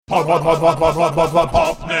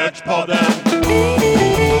Popnördspodden.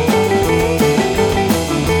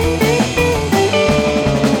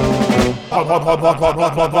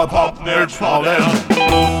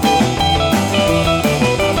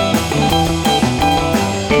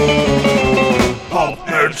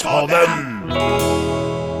 Popnördspodden.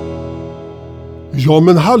 Ja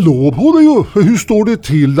men hallå på dig ju, hur står det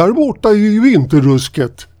till där borta i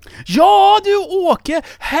vinterrusket? Ja du Åke,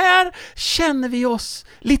 här känner vi oss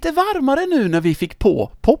lite varmare nu när vi fick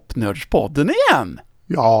på Popnördspodden igen.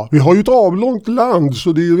 Ja, vi har ju ett avlångt land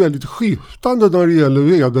så det är ju väldigt skiftande när det gäller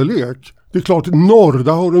väderlek. Det är klart, norr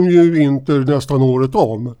där har de ju vinter nästan året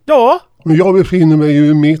om. Ja. Men jag befinner mig ju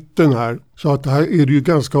i mitten här, så att här är det ju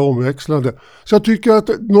ganska omväxlande. Så jag tycker att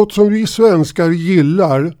något som vi svenskar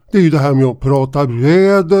gillar, det är ju det här med att prata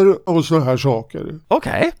väder och så här saker.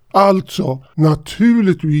 Okej. Alltså,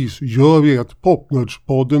 naturligtvis gör vi ett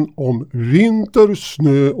Popnördspodden om vinter,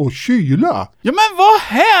 snö och kyla. Ja men vad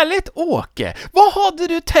härligt Åke! Vad hade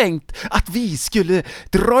du tänkt att vi skulle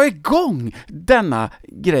dra igång denna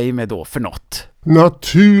grej med då för något?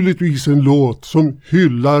 Naturligtvis en låt som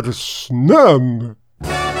hyllar snön.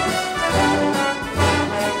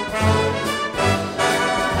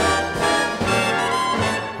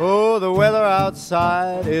 Oh, the weather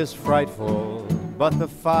outside is frightful, but the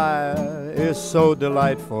fire is so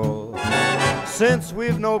delightful. Since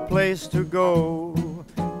we've no place to go,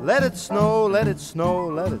 let it snow, let it snow,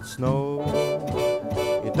 let it snow.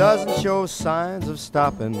 It doesn't show signs of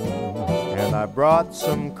stopping, and I brought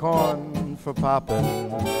some corn for popping.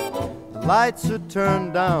 The lights are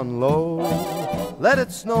turned down low. Let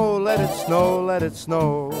it snow, let it snow, let it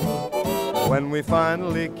snow. When we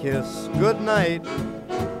finally kiss goodnight,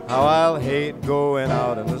 how I'll hate going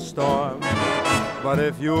out in the storm. But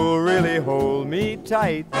if you'll really hold me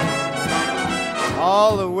tight,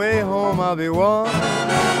 all the way home I'll be warm.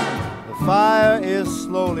 The fire is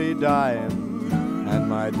slowly dying, and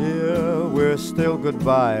my dear, we're still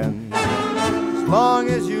goodbying. As long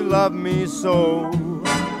as you love me so,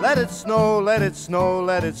 let it snow, let it snow,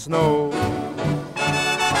 let it snow. He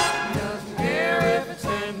doesn't care if it's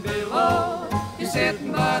 10 below. He's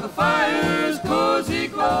sitting by the fire's cozy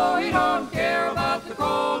glow. He don't care about the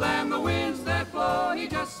cold and the winds that blow. He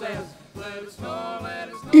just says, let it snow, let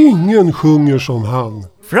it snow. Ingen sjunger som han.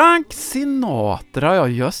 Frank Sinatra, ja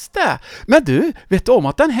just det. Men du, vet du om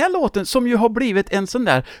att den här låten som ju har blivit en sån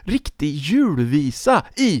där riktig julvisa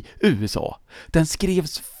i USA, den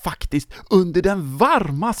skrevs faktiskt under den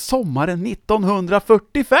varma sommaren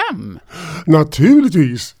 1945.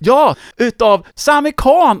 Naturligtvis. Ja, utav Sammy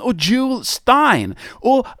Cahn och Jules Stein.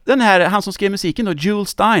 Och den här, han som skrev musiken då, Jules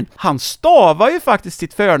Stein, han stavar ju faktiskt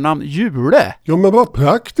sitt förnamn Jule. Ja men vad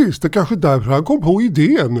praktiskt, det kanske därför han kom på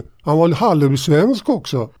idén. Han var halvsvensk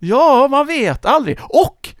också. Ja, man vet aldrig.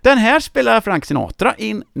 Och den här spelar Frank Sinatra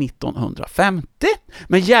in 1950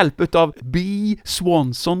 med hjälp utav B.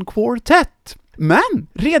 Swanson Quartet. Men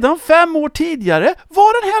redan 5 år tidigare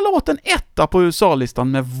var den här låten etta på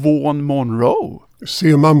USA-listan med Vaughn Monroe.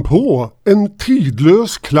 Ser man på, en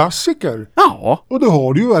tidlös klassiker. Ja. Och det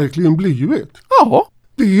har det ju verkligen blivit. Ja.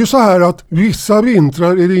 Det är ju så här att vissa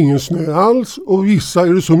vintrar är det ingen snö alls och vissa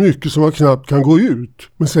är det så mycket som man knappt kan gå ut.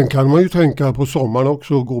 Men sen kan man ju tänka på sommaren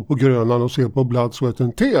också och gå på Grönan och se på Blood, Sweat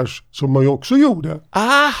and Tears som man ju också gjorde.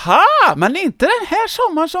 Aha, men inte den här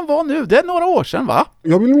sommaren som var nu, det är några år sedan va?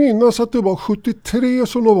 Jag vill minnas att det var 73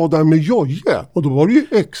 som de var där med Joje och då var det ju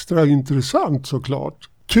extra intressant såklart.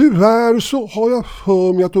 Tyvärr så har jag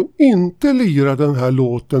för mig att de inte lirar den här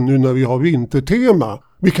låten nu när vi har vintertema.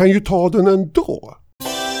 Vi kan ju ta den ändå.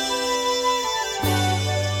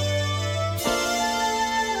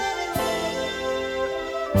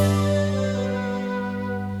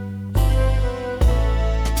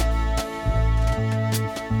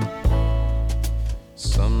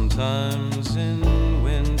 Sometimes in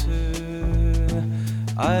winter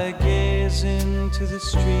I gaze into the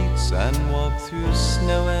streets and walk through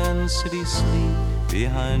snow and city sleep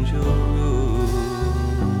behind your room.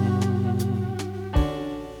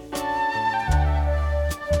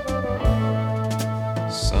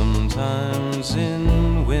 Sometimes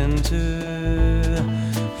in winter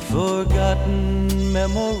forgotten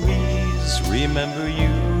memories remember you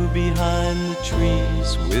behind the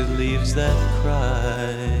trees with leaves that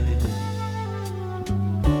cry.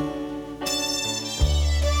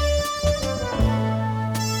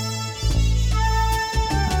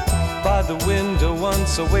 By the window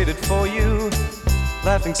once I waited for you,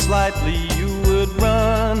 laughing slightly you would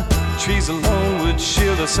run. Trees alone would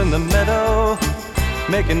shield us in the meadow,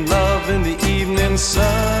 making love in the evening sun.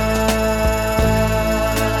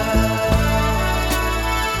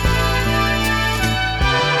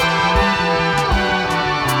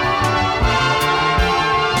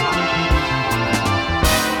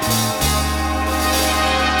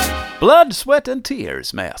 Blood, Sweat and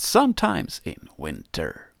Tears med Sometimes in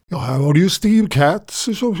Winter. Ja, här var det ju Steve Katz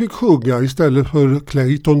som fick sjunga istället för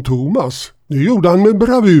Clayton Thomas. Det gjorde han med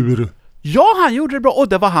bravur. Ja, han gjorde det bra och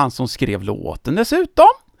det var han som skrev låten dessutom.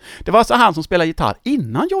 Det var alltså han som spelade gitarr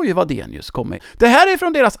innan Jojje Wadenius kom med. Det här är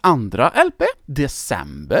från deras andra LP,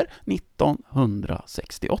 december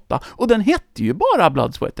 1968. Och den hette ju bara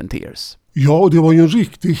Blood, Sweat and Tears. Ja, och det var ju en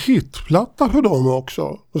riktig hitplatta för dem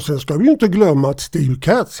också. Och sen ska vi ju inte glömma att Steve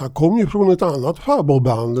Katz kom ju från ett annat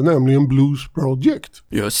farbror-band, nämligen Blues Project.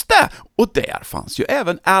 Just det! Och där fanns ju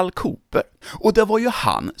även Al Cooper. Och det var ju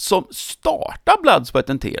han som startade Blood, Sweat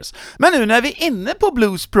and Tears. Men nu när vi är inne på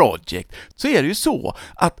Blues Project så är det ju så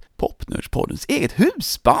att Popnördspoddens eget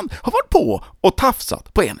husband har varit på och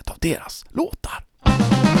tafsat på en av deras låtar.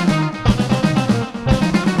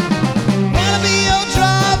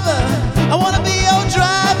 I wanna be your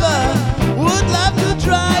driver, would love to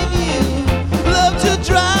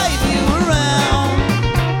drive you around.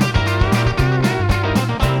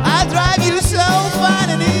 I drive you so fine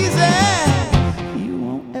and easy, you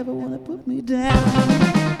won't ever wanna put me down.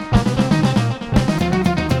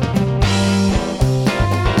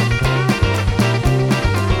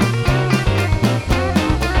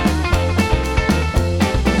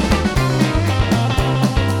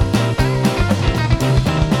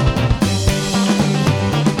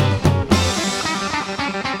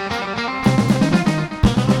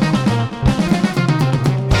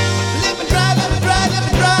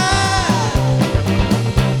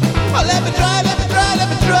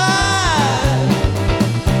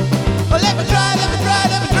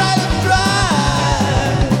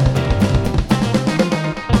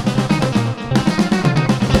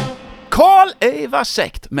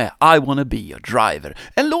 Sekt med I wanna be your driver.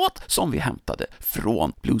 En låt som vi hämtade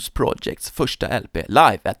från Blues Projects första LP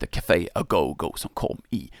Live at the Café A Go-Go som kom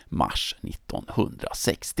i mars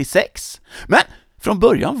 1966. Men från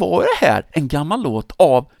början var det här en gammal låt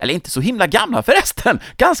av, eller inte så himla gamla förresten,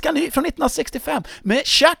 ganska ny från 1965 med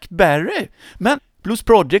Chuck Berry. Men Blues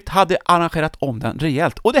Project hade arrangerat om den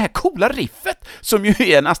rejält och det här coola riffet som ju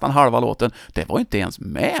är nästan halva låten, det var inte ens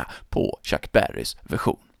med på Chuck Berrys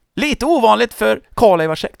version. Lite ovanligt för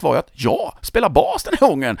Karl-Ivar Sekt var ju att jag spelar bas den här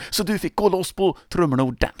gången, så du fick gå loss på trummorna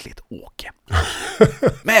ordentligt, Åke.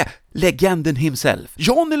 Med legenden himself,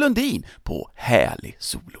 Johnny Lundin, på härlig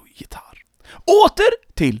sologitarr.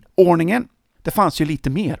 Åter till ordningen. Det fanns ju lite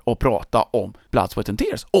mer att prata om Blood, Sweat and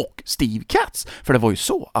Tears och Steve Katz, för det var ju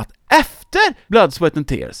så att efter Blood, Sweat and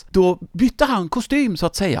Tears då bytte han kostym så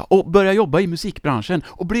att säga och började jobba i musikbranschen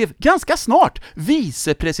och blev ganska snart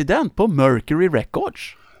vicepresident på Mercury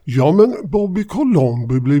Records. Ja, men Bobby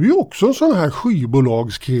Colombo blev ju också en sån här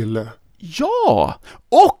skivbolagskille. Ja,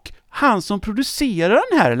 och han som producerar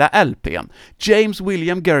den här lilla LP:n, James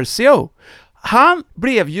William Guercio, han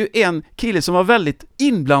blev ju en kille som var väldigt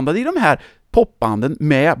inblandad i de här popbanden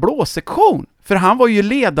med blåsektion. För han var ju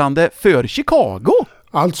ledande för Chicago.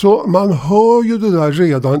 Alltså, man hör ju det där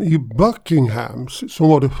redan i Buckinghams, som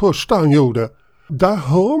var det första han gjorde. Där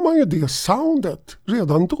hör man ju det soundet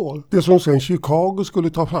redan då. Det som sen Chicago skulle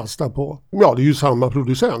ta fasta på. Ja, det är ju samma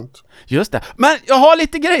producent. Just det. Men jag har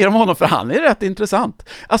lite grejer om honom för han är rätt intressant.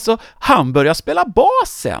 Alltså, han började spela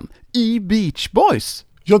basen i Beach Boys.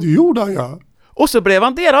 Ja, det gjorde han, ja. Och så blev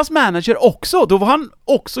han deras manager också. Då var han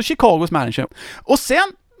också Chicagos manager. Och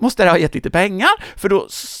sen måste det ha gett lite pengar, för då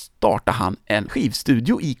startade han en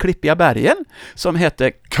skivstudio i Klippiga bergen som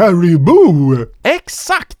hette Caribou.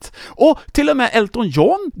 Exakt! Och till och med Elton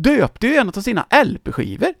John döpte ju en av sina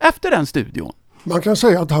LP-skivor efter den studion. Man kan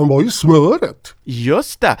säga att han var i smöret.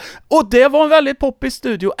 Just det. Och det var en väldigt poppig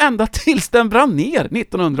studio ända tills den brann ner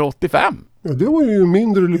 1985. Ja, det var ju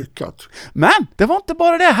mindre lyckat. Men det var inte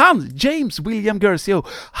bara det. Han, James William Guercio,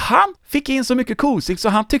 han fick in så mycket kosing så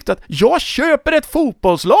han tyckte att jag köper ett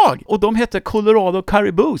fotbollslag. Och de hette Colorado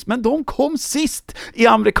Cariboos, men de kom sist i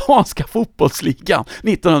amerikanska fotbollsligan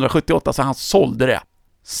 1978, så han sålde det.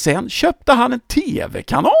 Sen köpte han en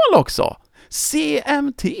tv-kanal också.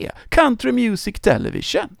 CMT, Country Music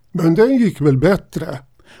Television. Men den gick väl bättre?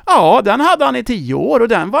 Ja, den hade han i 10 år och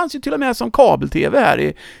den vanns ju till och med som kabel-tv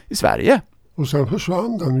här i Sverige. Och sen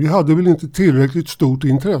försvann den. Vi hade väl inte tillräckligt stort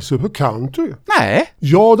intresse för country. Nej.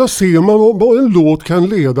 Ja, där ser man vad en låt kan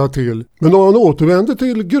leda till. Men om man återvände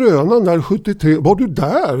till Grönan där 73, var du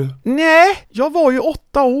där? Nej, jag var ju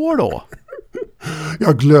 8 år då.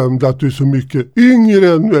 Jag glömde att du är så mycket yngre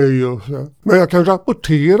än mig. Men jag kan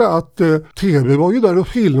rapportera att tv var ju där och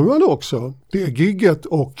filmade också. Det är gigget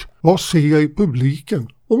och vad ser jag i publiken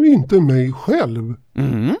om inte mig själv?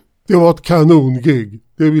 Mm. Det var ett kanongig.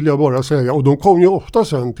 Det vill jag bara säga. Och de kom ju ofta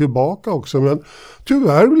sen tillbaka också. Men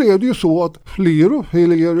tyvärr blev det ju så att fler och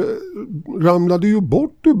fler ramlade ju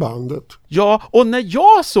bort ur bandet. Ja, och när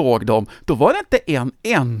jag såg dem, då var det inte en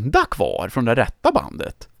enda kvar från det rätta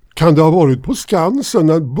bandet. Kan det ha varit på Skansen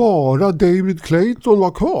när bara David Clayton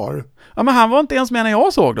var kvar? Ja, men han var inte ens med när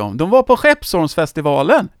jag såg dem. De var på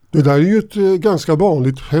Skeppsholmsfestivalen. Det där är ju ett ganska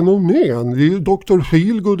vanligt fenomen. Det är ju Dr.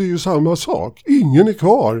 Feelgood, det är ju samma sak. Ingen är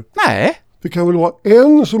kvar. Nej. Det kan väl vara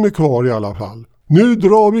en som är kvar i alla fall. Nu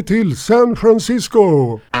drar vi till San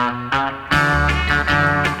Francisco.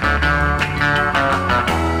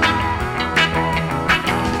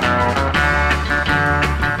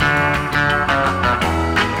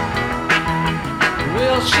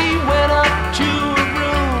 Well, she went up to her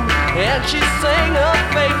room and she sang a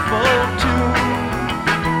faithful tune.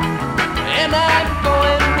 And I'm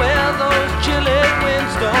going where those chilly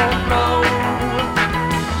winds don't blow.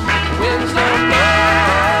 Winds don't blow.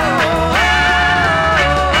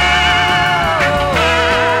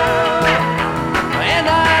 And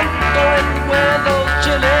I'm going where those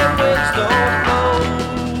chilly winds don't blow.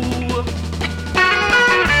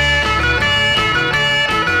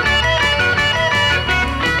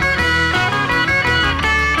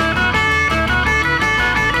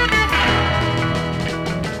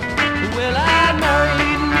 Well, I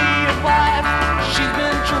married me a wife. She's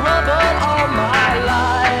been trouble all my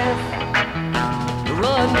life.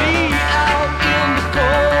 Run me out in the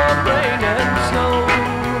cold rain and snow.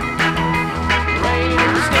 Rain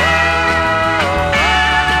and snow.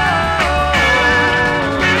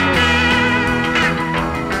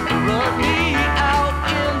 Run me out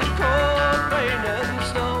in the cold rain and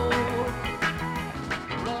snow.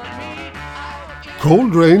 Run me out.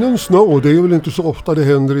 Cold Rain and Snow, det är väl inte så ofta det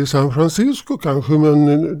händer i San Francisco kanske, men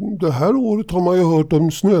det här året har man ju hört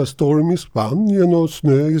om snöstorm i Spanien och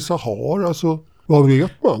snö i Sahara, så vad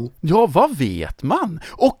vet man? Ja, vad vet man?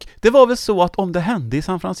 Och det var väl så att om det hände i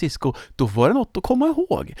San Francisco, då var det något att komma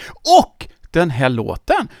ihåg. Och den här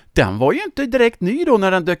låten, den var ju inte direkt ny då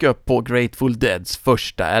när den dök upp på Grateful Deads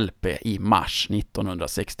första LP i mars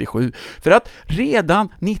 1967. För att redan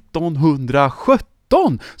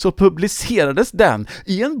 1917 så publicerades den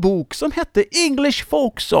i en bok som hette English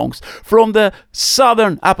Folk Songs from the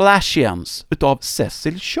Southern Appalachians utav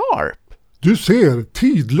Cecil Sharp. Du ser,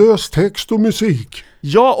 tidlös text och musik.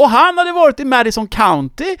 Ja, och han hade varit i Madison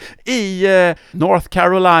County i North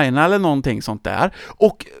Carolina eller någonting sånt där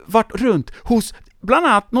och varit runt hos bland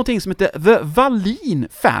annat någonting som heter The Wallin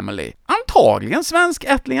Family. Antagligen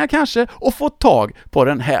svenskättlingar kanske, och fått tag på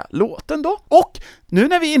den här låten då. Och nu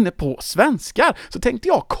när vi är inne på svenskar så tänkte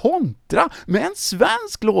jag kontra med en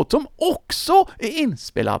svensk låt som också är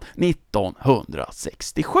inspelad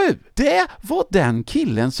 1967. Det var den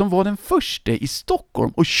killen som var den första i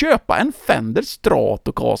Stockholm att köpa en Fender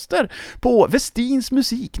Stratocaster på Westins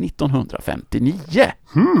musik 1959.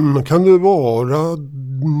 Kan det vara...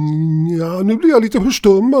 Ja, nu blir jag lite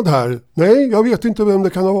förstummad här. Nej, jag vet inte vem det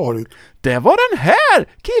kan ha varit. Det var den här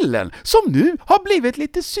killen som nu har blivit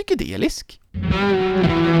lite psykedelisk.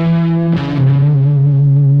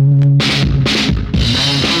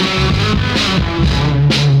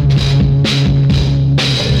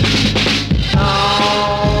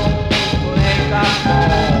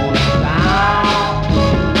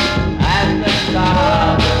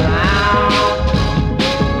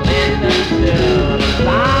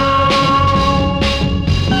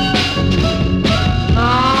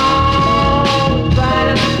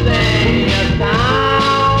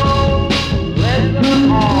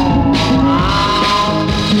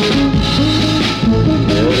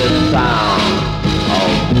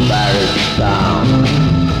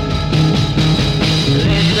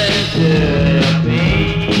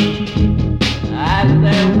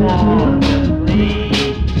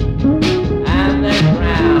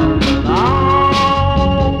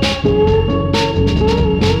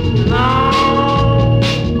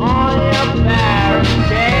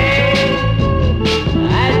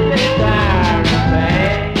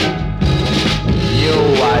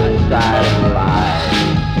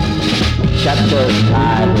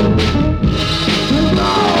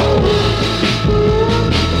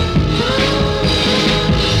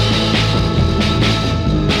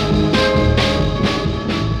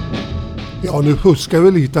 Ja, nu fuskar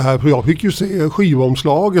vi lite här, för jag fick ju se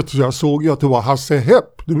skivomslaget så jag såg ju att det var Hasse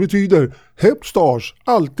Hepp. Det betyder Hepstars,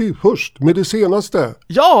 alltid först med det senaste.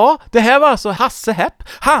 Ja, det här var alltså Hasse Hepp,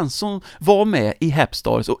 han som var med i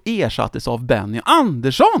Hepstars och ersattes av Benny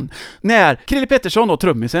Andersson. När Krille Pettersson och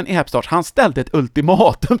trummisen i Hepstars, han ställde ett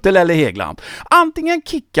ultimatum till Lelle Hegland. Antingen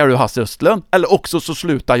kickar du Hasse Östlund eller också så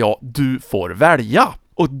slutar jag, du får välja.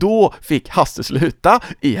 Och då fick Hasse sluta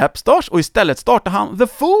i Hepstars och istället startade han The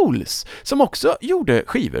Fools, som också gjorde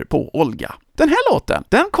skivor på Olga. Den här låten,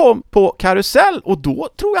 den kom på Karusell och då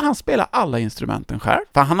tror jag han spelade alla instrumenten själv.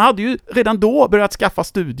 För han hade ju redan då börjat skaffa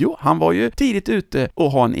studio. Han var ju tidigt ute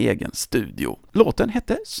och ha en egen studio. Låten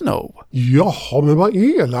hette Snow. Jaha, men vad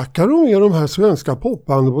elakar de är de här svenska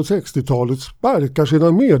popbanden på 60-talet, sparkar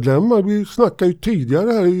sina medlemmar. Vi snackade ju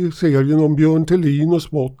tidigare här i serien om Björn Thelin och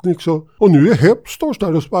Spotnik, och nu är Hepstars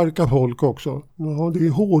där och sparkar folk också. Ja, det är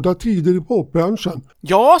hårda tider i popbranschen.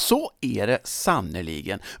 Ja, så är det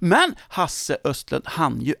sannoliken. Men Hasse Östlund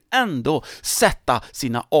hann ju ändå sätta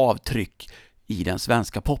sina avtryck i den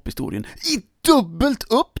svenska pophistorien i dubbelt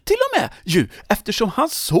upp till och med, ju eftersom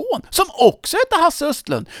hans son, som också heter Hasse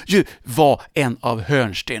Östlund, ju var en av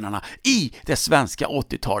hörnstenarna i det svenska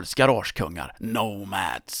 80-talets garagekungar,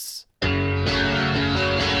 Nomads.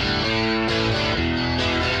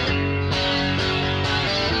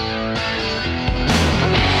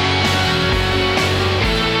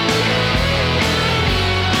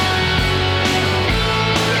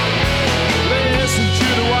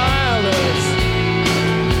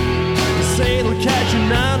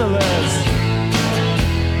 None of us,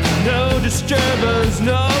 no disturbance,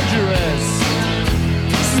 no duress.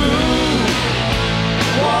 Smooth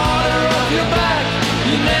water off your back.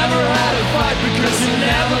 You never had a fight because you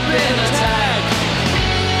never been attacked.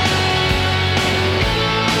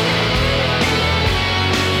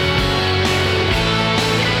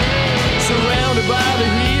 Surrounded by the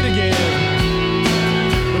heat again,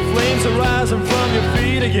 the flames are rising from your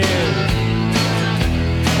feet again.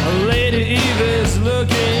 Lady Eve is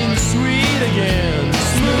looking sweet again.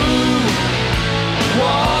 Smooth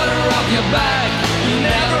water off your back. You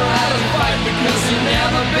never had a fight because you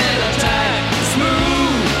never been attacked.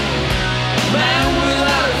 Smooth man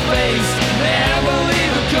without a face. Never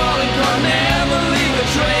leave a calling card, never leave a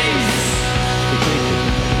trace.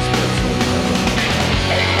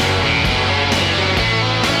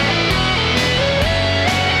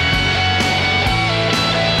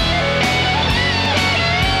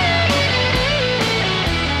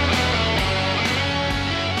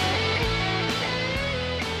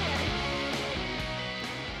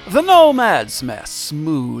 The Nomads med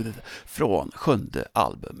Smooth från 7:e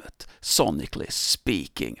albumet Sonically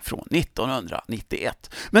Speaking från 1991.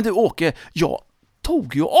 Men du Åke, jag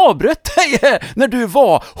tog ju och avbröt dig när du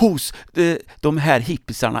var hos de här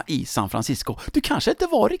hippisarna i San Francisco. Du kanske inte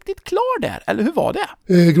var riktigt klar där, eller hur var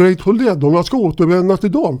det? Grateful Dead, om jag ska återvända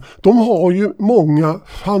till dem. De har ju många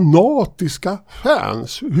fanatiska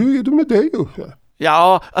fans. Hur är det med dig, Uffe?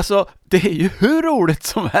 Ja, alltså det är ju hur roligt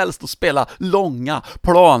som helst att spela långa,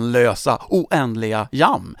 planlösa, oändliga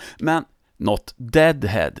jam. Men något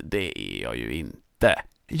Deadhead, det är jag ju inte.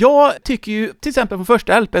 Jag tycker ju till exempel på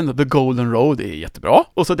första LP:n The Golden Road är jättebra.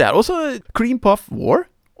 Och så där, och så Cream Puff War.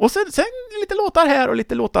 Och sen lite låtar här och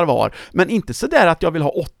lite låtar var. Men inte så där att jag vill ha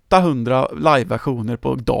 800 live-versioner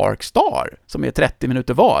på Dark Star som är 30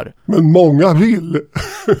 minuter var. Men många vill.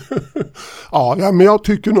 Ja, men jag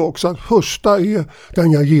tycker nog också att första är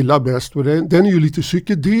den jag gillar bäst. Och den är ju lite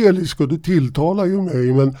psykedelisk och det tilltalar ju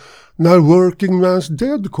mig. Men när Working Man's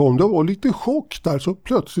Dead kom, det var lite chock där. Så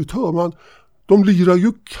plötsligt hör man, de lirar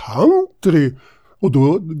ju country. Och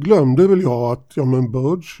då glömde väl jag att men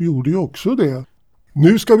Birds gjorde ju också det.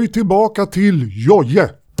 Nu ska vi tillbaka till Joje.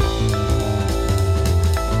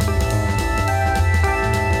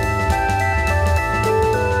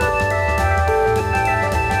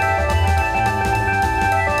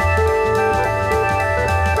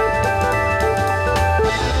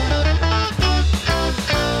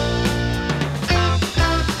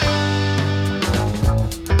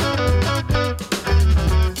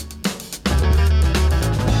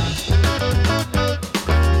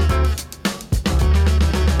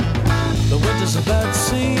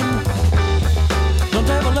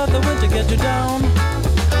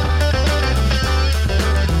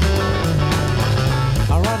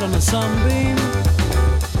 Sunbeam,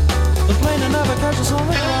 the plane never catches on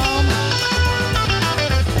the ground.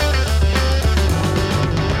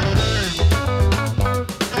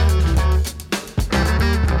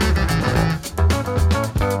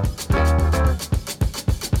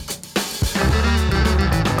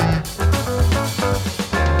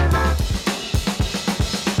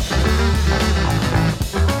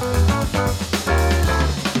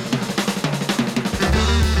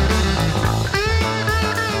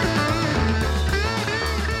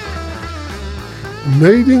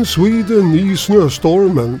 Made in Sweden i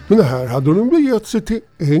snöstormen. Men här hade de begett sig till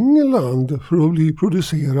England för att bli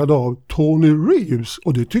producerad av Tony Reeves.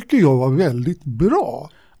 Och det tycker jag var väldigt bra.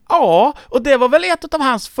 Ja, och det var väl ett av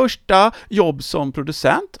hans första jobb som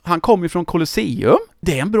producent. Han kom ju från Colosseum.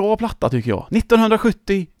 Det är en bra platta tycker jag.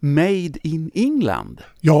 1970, Made in England.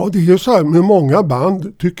 Ja, det är ju så här med många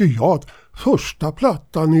band tycker jag att första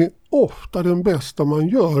plattan är ofta den bästa man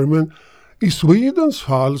gör. Men i Swedens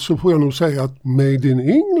fall så får jag nog säga att Made in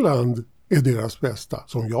England är deras bästa,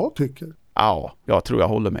 som jag tycker. Ja, jag tror jag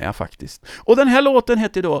håller med faktiskt. Och den här låten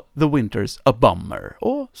heter då The Winter's a Bummer.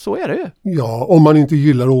 Och så är det ju. Ja, om man inte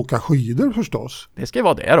gillar att åka skidor förstås. Det ska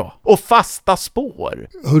vara det då. Och fasta spår.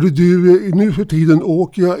 Hörru du, nu för tiden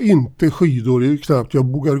åker jag inte skidor. Det är ju knappt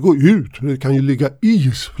jag vågar gå ut. Det kan ju ligga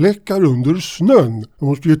isfläckar under snön. Jag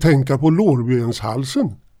måste ju tänka på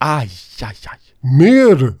lårbenshalsen. Aj, aj, aj.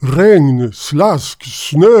 Mer regn, slask,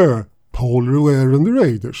 snö. Paul Revere and the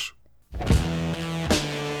Raiders.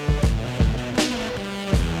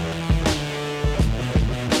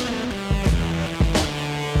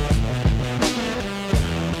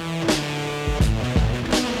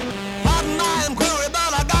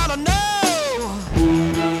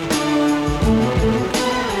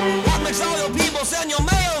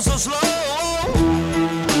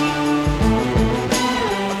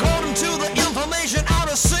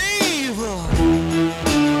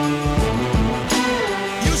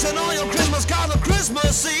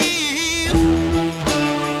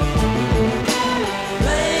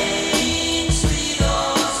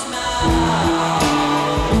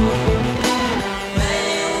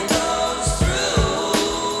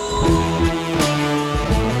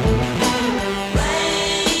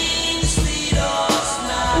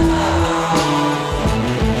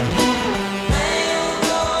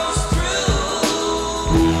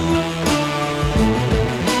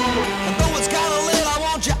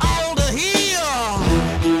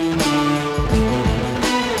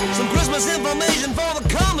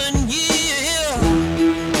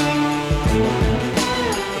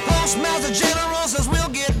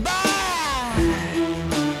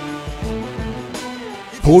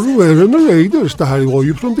 Paul Revere and the Raiders, det här var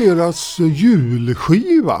ju från deras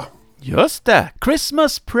julskiva. Just det,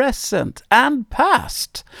 Christmas Present and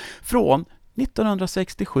Past från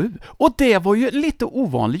 1967. Och det var ju lite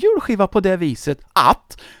ovanlig julskiva på det viset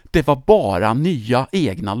att det var bara nya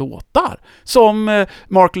egna låtar som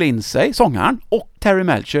Mark Lindsay, sångaren, och Terry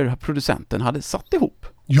Melcher, producenten, hade satt ihop.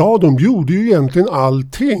 Ja, de gjorde ju egentligen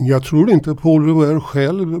allting. Jag tror inte Paul Revere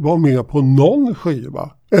själv var med på någon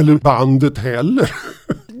skiva. Eller bandet heller.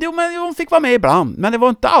 Jo, men de fick vara med ibland. Men det var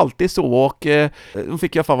inte alltid så, och de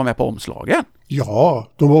fick i alla fall vara med på omslagen. Ja,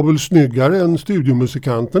 de var väl snyggare än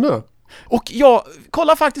studiomusikanterna. Och jag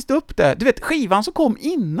kollar faktiskt upp det. Du vet, skivan som kom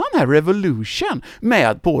innan här, Revolution,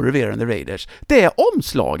 med Paul Revere and the Raiders, det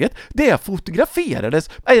omslaget, det fotograferades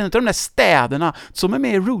i en av de där städerna som är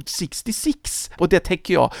med i Route 66. Och det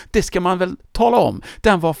tänker jag, det ska man väl tala om.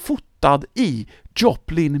 Den var fotad i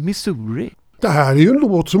Joplin, Missouri. Det här är ju en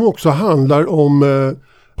låt som också handlar om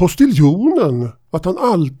postiljonen. Att han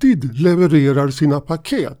alltid levererar sina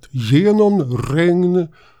paket genom regn,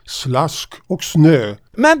 slask och snö.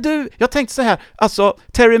 Men du, jag tänkte så här, alltså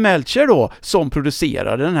Terry Melcher då, som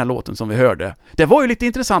producerade den här låten som vi hörde, det var ju lite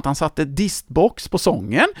intressant, han satte distbox på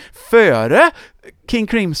sången före King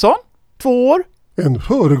Crimson, 2 år. En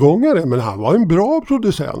föregångare, men han var en bra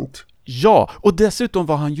producent. Ja, och dessutom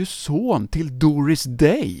var han ju son till Doris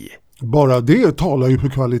Day. Bara det talar ju för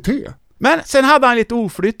kvalitet. Men sen hade han lite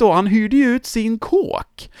oflytt då, han hyrde ju ut sin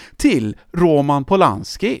kåk till Roman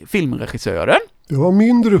Polanski, filmregissören. Det var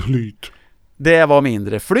mindre flyt. Det var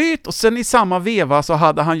mindre flyt, och sen i samma veva så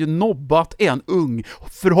hade han ju nobbat en ung,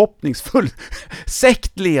 förhoppningsfull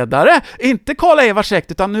sektledare. Inte Karl Evars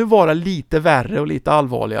sekt, utan nu var det lite värre och lite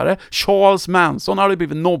allvarligare. Charles Manson hade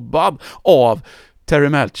blivit nobbad av Terry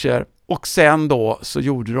Melcher. Och sen då så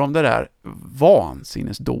gjorde de det där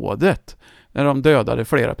vansinnesdådet när de dödade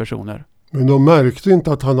flera personer. Men de märkte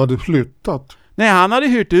inte att han hade flyttat. Nej, han hade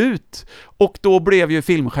hyrt ut, och då blev ju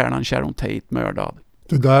filmstjärnan Sharon Tate mördad.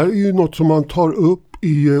 Det där är ju något som man tar upp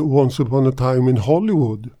i Once upon a time in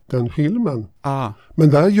Hollywood, den filmen. Men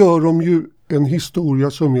där gör de ju en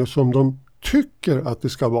historia som är som de tycker att det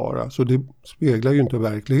ska vara, så det speglar ju inte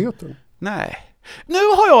verkligheten. Nej. Nu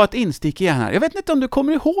har jag ett instick igen här. Jag vet inte om du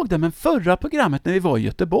kommer ihåg det, men förra programmet när vi var i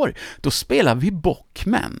Göteborg, då spelade vi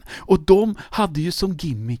Bockmen. Och de hade ju som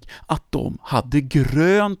gimmick att de hade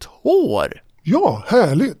grönt hår. Ja,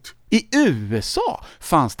 härligt. I USA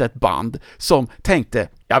fanns det ett band som tänkte,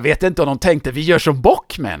 jag vet inte om de tänkte vi gör som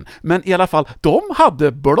Bockmen, men i alla fall, de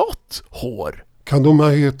hade blått hår. Kan de ha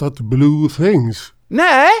hetat Blue Things?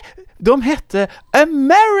 Nej, de hette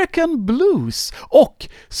American Blues, och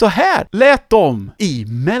så här lät de i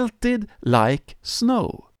Melted Like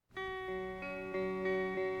Snow.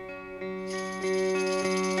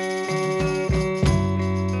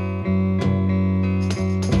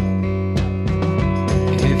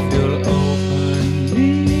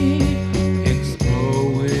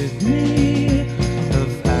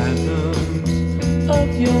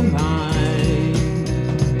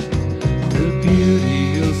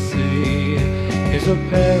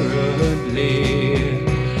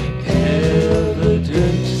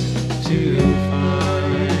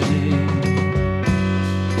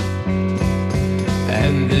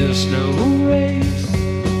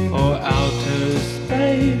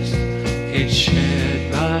 It's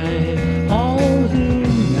shared by all who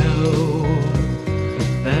know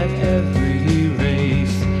that every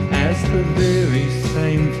race has the very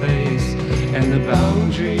same face, and the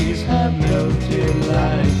boundaries have melted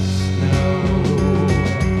like snow.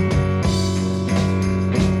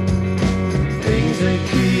 Things that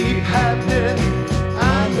keep happening,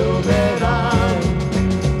 I know that I'm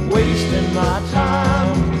wasting my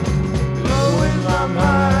time, blowing my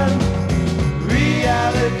mind.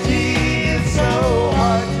 Reality is so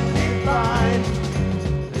hard to define.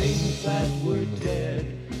 Things that were dead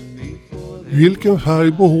before they... Vilken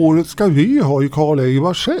färg på håret ska vi ha i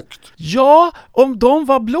Karl-Eivars sekt? Ja, om de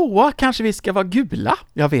var blåa kanske vi ska vara gula.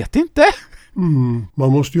 Jag vet inte.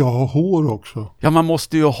 Man måste ju ha hår också. Ja, man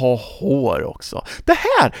måste ju ha hår också. Det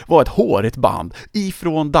här var ett hårigt band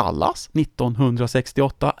ifrån Dallas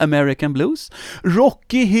 1968, American Blues.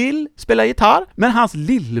 Rocky Hill spelar gitarr, men hans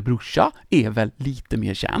lillebrorsa är väl lite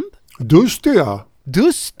mer känd.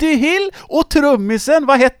 Dusty Hill, och trummisen,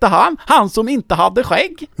 vad hette han? Han som inte hade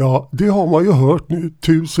skägg. Ja, det har man ju hört nu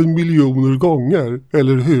 1000 miljoner gånger,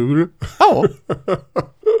 eller hur? Ja.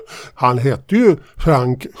 Han hette ju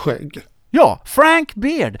Frank Skägg. Ja, Frank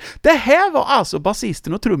Beard. Det här var alltså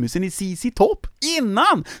basisten och trummisen i ZZ Top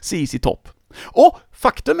innan ZZ Top. Och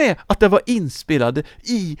faktum är att det var inspelade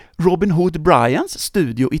i Robin Hood Bryans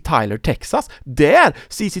studio i Tyler, Texas, där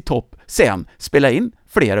ZZ Top sen spelade in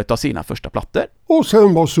flera av sina första plattor. Och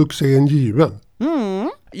sen var succén given.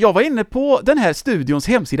 Jag var inne på den här studions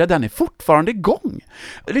hemsida, den är fortfarande igång.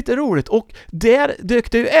 Lite roligt, och där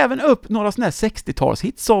dök det ju även upp några såna här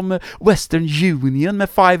 60-talshits som Western Union med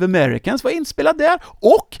Five Americans var inspelad där,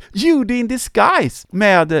 och Judy in Disguise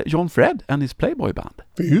med John Fred and his Playboy Band.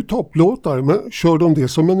 Det är ju topplåtar, men kör de det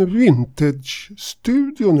som en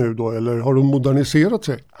vintage-studio nu då, eller har de moderniserat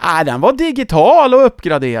sig? Den var digital och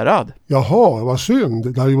uppgraderad. Jaha, vad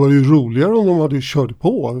synd. Det hade varit ju roligare om de hade kört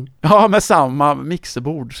på. Ja, med samma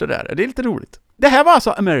mixerbord sådär. Det är lite roligt. Det här var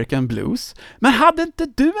alltså American Blues. Men hade inte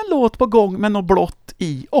du en låt på gång med något blått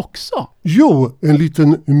i också? Jo, en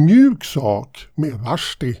liten mjuk sak med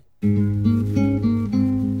Vashti.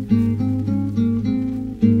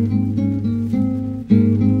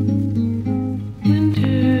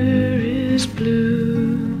 Winter is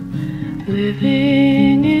blue,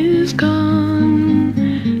 living is gone,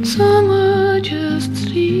 summer just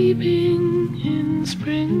sleeping, in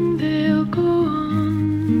spring they'll go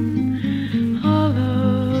on. Our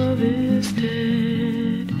love is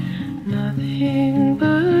dead, nothing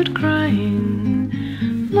but crying.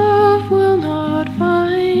 Love will not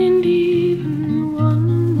find even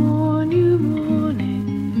one more new morning.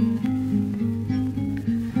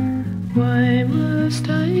 Why must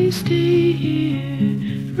I stay here?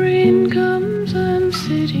 Rain comes, I'm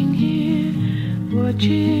sitting here,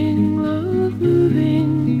 watching love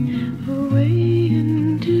moving away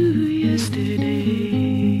into yesterday.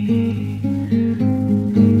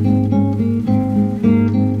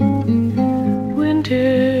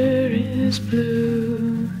 Winter is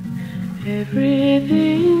blue,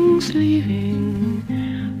 everything's leaving,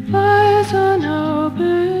 fires are now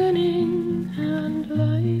burning, and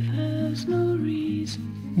life has no reason.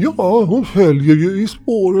 Ja, hon följer ju i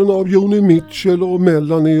spåren av Joni Mitchell och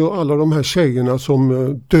Melanie och alla de här tjejerna som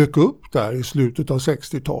dök upp där i slutet av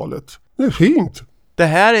 60-talet. Det är fint. Det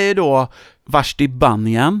här är ju då Vashti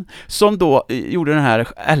Bunyan som då gjorde den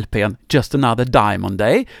här LP:n Just Another Diamond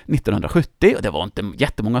Day 1970, och det var inte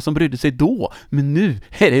jättemånga som brydde sig då, men nu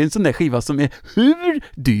är det en sån där skiva som är hur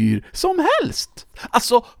dyr som helst.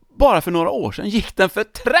 Alltså, bara för några år sedan gick den för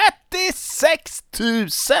 36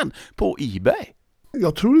 000 på eBay.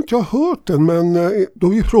 Jag tror inte jag har hört den, men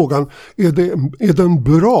då är frågan, är den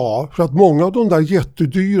bra? För att många av de där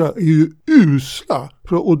jättedyra är ju usla,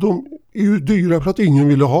 och de är ju dyra för att ingen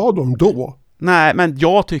ville ha dem då. Nej, men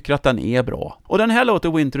jag tycker att den är bra. Och den här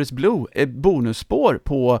låten Winter is Blue är bonusspår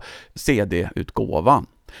på CD-utgåvan.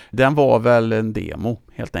 Den var väl en demo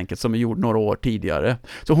helt enkelt som är gjord några år tidigare.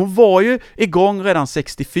 Så hon var ju igång redan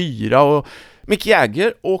 64, och Mick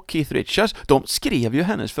Jagger och Keith Richards, de skrev ju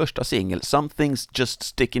hennes första singel Some Things Just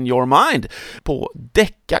Stick in Your Mind. På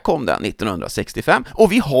Decca kom den 1965,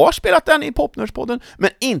 och vi har spelat den i Popnördspodden, men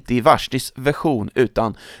inte i Vashtis version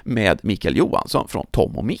utan med Mikael Johansson från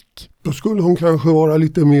Tom och Mick. Då skulle hon kanske vara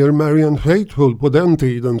lite mer Marianne Faithfull på den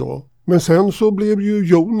tiden då. Men sen så blev ju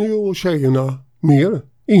Joni och tjejerna mer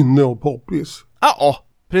inne och poppis. Ja,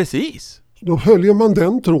 precis. Då följer man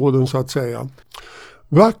den tråden så att säga.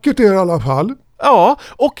 Vackert är det i alla fall. Ja,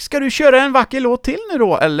 och ska du köra en vacker låt till nu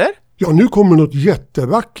då, eller? Ja, nu kommer något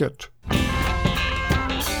jättevackert.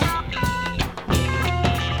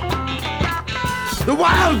 The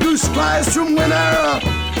wild goose flies from winter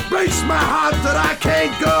breaks my heart that I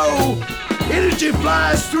can't go. Energy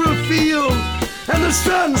flies through a field, and the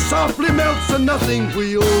sun softly melts a nothing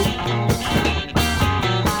wheel.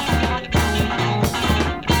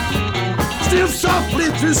 Still softly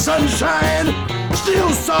through sunshine, still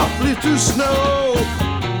softly through snow.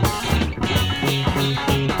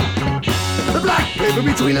 The black paper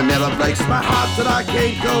between them never breaks my heart that I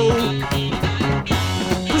can't go.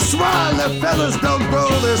 The swan, their feathers don't grow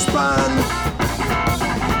their spine.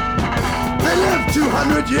 They live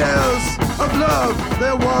 200 years of love,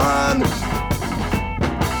 they're one.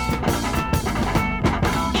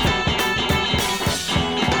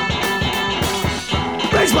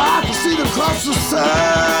 Breaks my heart to see them cross the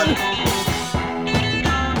sun.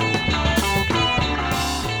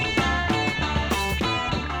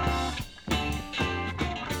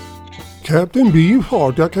 Captain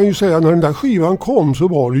Beefheart, jag kan ju säga när den där skivan kom så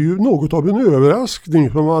var det ju något av en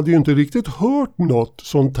överraskning, för man hade ju inte riktigt hört något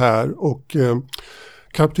sånt här, och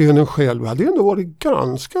kaptenen själv hade ändå varit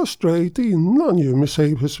ganska straight innan ju med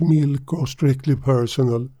Save His Milk och Strictly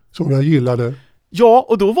Personal som jag gillade. Ja,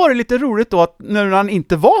 och då var det lite roligt då att när han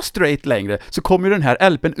inte var straight längre så kom ju den här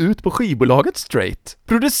LPn ut på skivbolaget Straight.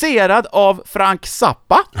 Producerad av Frank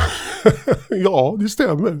Zappa. Ja, det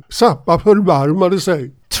stämmer. Zappa förbarmade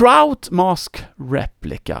sig. Trout Mask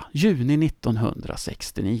Replica, juni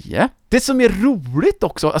 1969. Det som är roligt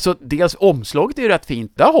också, alltså dels omslaget är ju rätt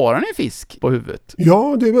fint, där har han en fisk på huvudet.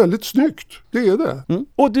 Ja, det är väldigt snyggt, det är det.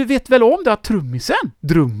 Och du vet väl om det att trummisen,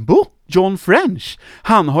 Drumbo, John French,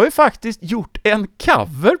 han har ju faktiskt gjort en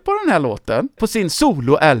cover på den här låten på sin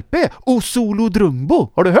solo-LP, O Solo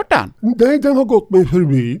Drumbo. Har du hört den? Nej, den har gått mig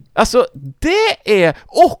förbi. Alltså, det är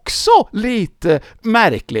också lite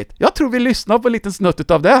märkligt. Jag tror vi lyssnar på en liten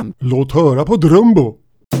snutt av den. Låt höra på Drumbo.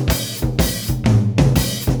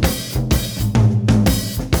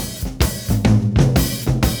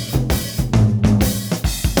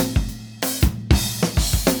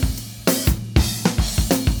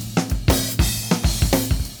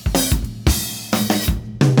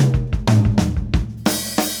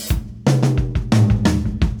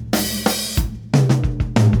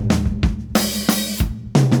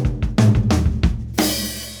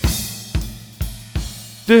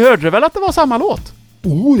 Du hörde väl att det var samma låt?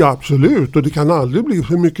 Oh ja, absolut. Och det kan aldrig bli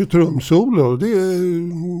för mycket trumsolo. Det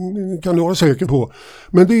kan du vara säker på.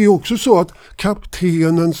 Men det är också så att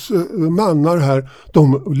kaptenens mannar här,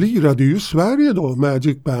 de lirade ju i Sverige då,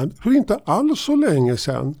 Magic Band, för inte alls så länge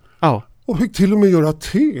sedan. Ja. Och fick till och med göra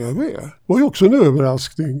tv. Det var ju också en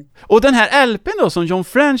överraskning. Och den här LPn då som John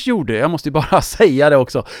French gjorde, jag måste bara säga det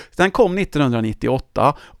också, den kom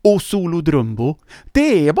 1998, och Solo Drumbo,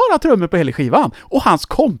 det är bara trummor på hela skivan, och hans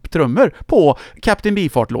komptrummor på Captain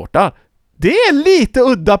Beefheart-låtar. Det är lite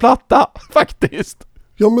udda platta, faktiskt.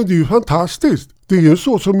 Ja, men det är ju fantastiskt. Det är ju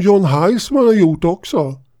så som John Heisman har gjort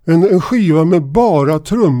också. En skiva med bara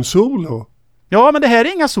trumsolo. Ja, men det här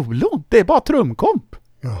är inga solon, det är bara trumkomp.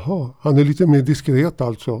 Jaha, han är lite mer diskret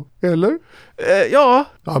alltså, eller? Ja.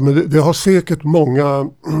 Ja, men det har säkert många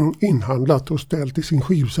inhandlat och ställt i sin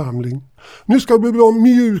skivsamling. Nu ska vi vara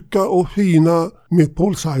mjuka och fina med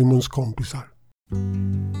Paul Simons kompisar.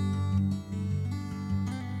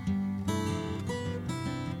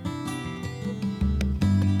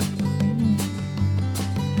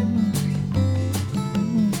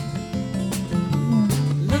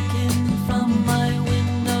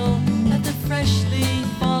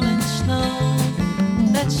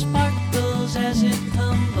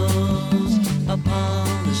 Upon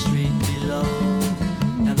the street below,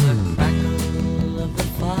 and the crackle of the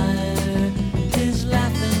fire is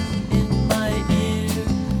laughing in my ear,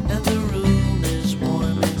 and the room is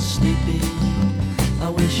warm and sleepy. I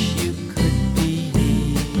wish you could be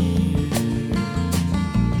here.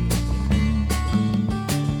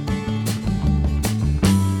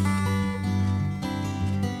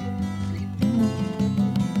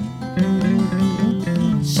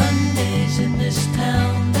 Sundays in this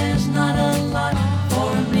town, there's not a lot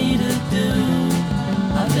for me to do.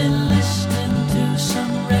 I've been listening to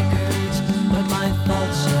some records, but my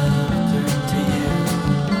thoughts have turned to you.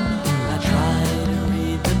 I try to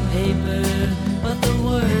read the paper, but the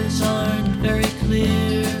words aren't very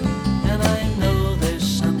clear, and I know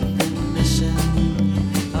there's something missing.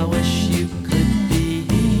 I wish you could be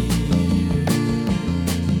here.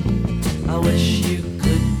 I wish you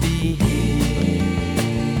could be here.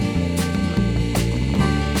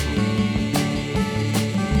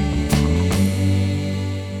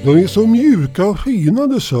 De är så mjuka och fina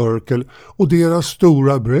The Circle, och deras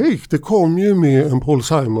stora break, det kom ju med en Paul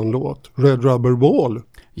Simon-låt, Red Rubber Ball.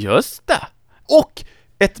 Just det. Och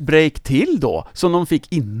ett break till då, som de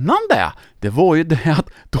fick innan det var ju det att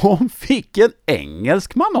de fick en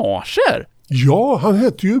engelsk manager. Ja, han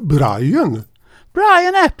hette ju Brian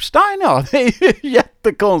Epstein, ja. Det är ju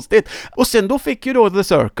jättekonstigt. Och sen då fick ju då The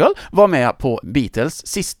Circle vara med på Beatles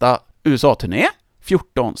sista USA-turné.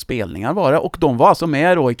 14 spelningar var det, och de var alltså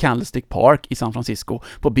med då i Candlestick Park i San Francisco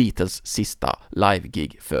på Beatles sista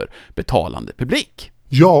live-gig för betalande publik.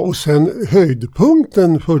 Ja, och sen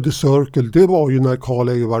höjdpunkten för The Circle, det var ju när Carl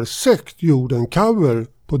Ivar Sekt gjorde en cover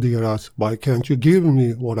på deras Why Can't You Give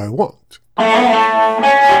Me What I Want.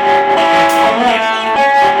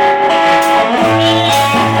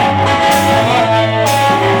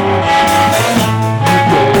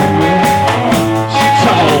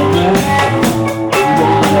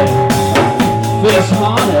 This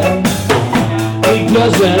honey, he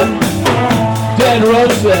doesn't, then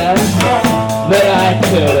roses that I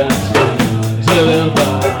couldn't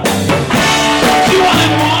deliver. She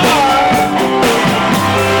wanted more,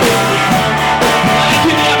 I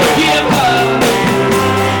can never give her,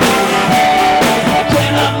 I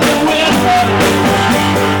cannot live with her.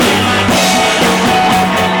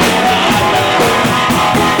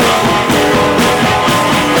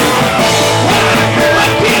 Why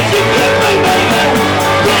can't you give me, baby?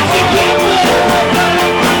 Can't you give me?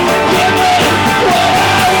 Give me what I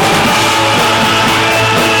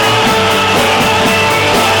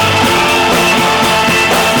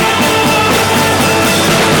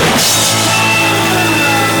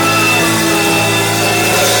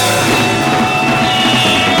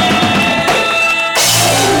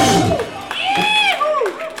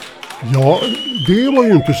Ja, det var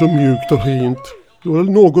ju inte så mjukt och fint. Det var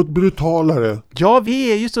något brutalare. Ja,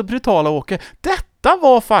 vi är ju så brutala, Åke. Detta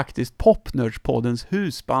var faktiskt Popnördspoddens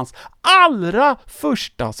husbands allra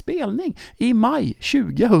första spelning. I maj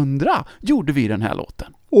 2000 gjorde vi den här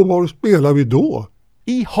låten. Och var spelar vi då?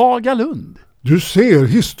 I Hagalund. Du ser,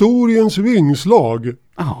 historiens vingslag.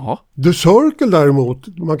 Ja. The Circle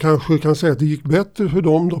däremot, man kanske kan säga att det gick bättre för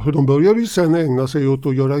dem då, för de började ju sen ägna sig åt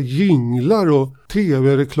att göra jinglar och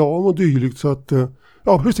tv-reklam och dylikt, så att,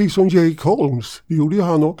 ja, precis som Jake Holmes, det gjorde ju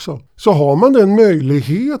han också. Så har man den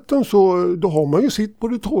möjligheten så då har man ju sitt på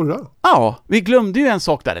det torra. Ja, vi glömde ju en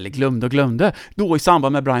sak där, eller glömde, då i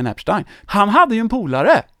samband med Brian Epstein. Han hade ju en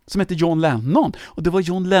polare som hette John Lennon, och det var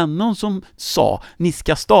John Lennon som sa, ni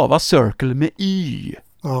ska stava Circle med Y.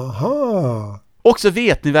 Aha. Och så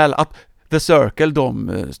vet ni väl att The Circle,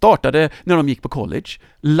 de startade när de gick på college,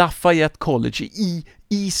 Lafayette College i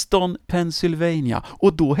Easton, Pennsylvania,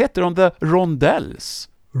 och då hette de The Rondells.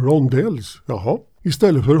 Rondells, jaha.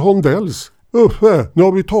 Istället för Hondells. Uffe, nu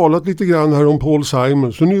har vi talat lite grann här om Paul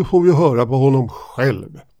Simon, så nu får vi höra på honom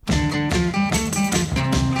själv.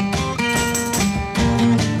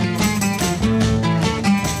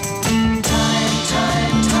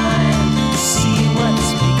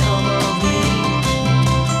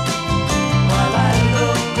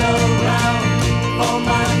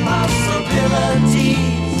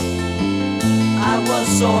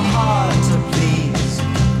 So hard to please,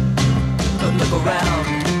 but look around,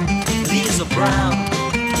 leaves are brown,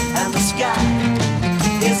 and the sky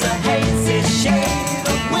is a hazy shade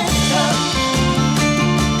of winter.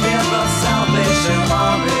 Hear the Salvation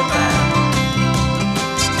Army band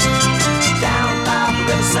down by the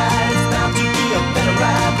riverside. It's bound to be a better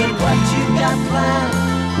ride than what you got planned.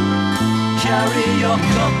 Carry your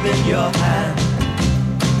cup in your hand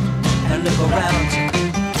and look around you.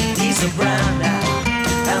 Leaves are brown now,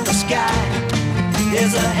 and the sky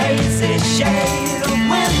is a hazy shade of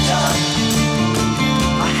winter.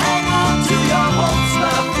 Hang on to your hopes,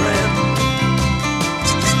 my friend.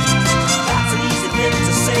 That's an easy thing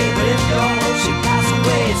to say, but if your hopes should pass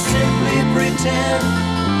away, simply pretend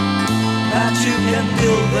that you can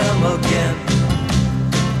build them again.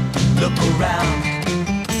 Look around,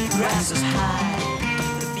 the grass is high,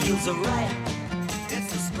 the fields are ripe. It's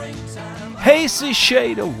the springtime. Hazy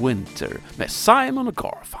Shade of Winter med Simon och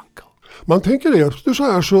Garfunkel. Man tänker efter så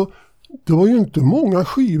här, så det var ju inte många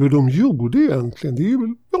skivor de gjorde egentligen. Det är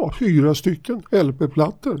ju 4 stycken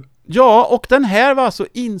LP-plattor. Ja, och den här var alltså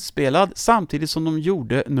inspelad samtidigt som de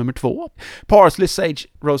gjorde nummer 2. Parsley, Sage,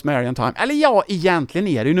 Rosemary and Thyme. Eller ja, egentligen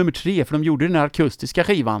är det ju nummer 3, för de gjorde den här akustiska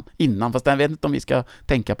skivan innan, fast jag vet inte om vi ska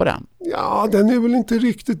tänka på den. Ja, den är väl inte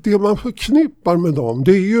riktigt det man förknippar med dem.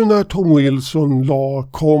 Det är ju när Tom Wilson la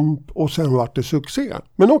komp och sen vart det succé.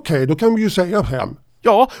 Men okej, då kan vi ju säga 5.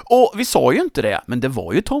 Ja, och vi sa ju inte det, men det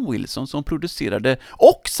var ju Tom Wilson som producerade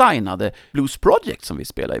och signade Blues Project som vi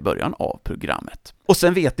spelade i början av programmet. Och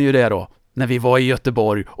sen vet ni ju det då, när vi var i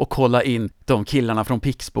Göteborg och kollade in de killarna från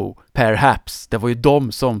Pixbo, Perhaps, det var ju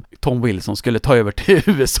de som Tom Wilson skulle ta över till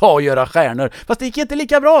USA och göra stjärnor. Fast det gick inte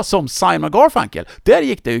lika bra som Simon Garfunkel. Där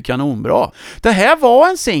gick det ju kanonbra. Det här var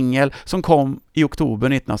en singel som kom i oktober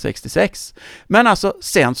 1966. Men alltså,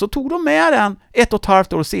 sen så tog de med den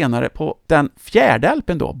 1,5 år senare på den fjärde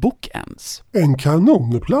LP:n då, Bookends. En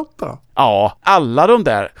kanonplatta. Ja, alla de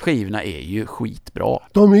där skivorna är ju skitbra.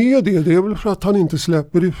 De är det. Det är väl för att han inte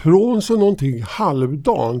släpper ifrån sig någonting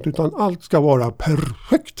halvdant, utan allt ska vara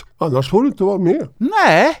perfekt. Annars får du inte vara med.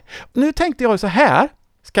 Nej, nu tänkte jag så här.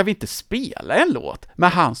 Ska vi inte spela en låt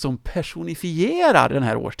med han som personifierar den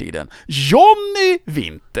här årstiden? Johnny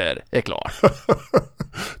Winter är klar.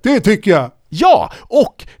 Det tycker jag. Ja,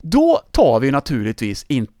 och då tar vi naturligtvis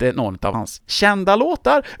inte någon av hans kända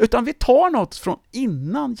låtar, utan vi tar något från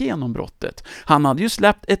innan genombrottet. Han hade ju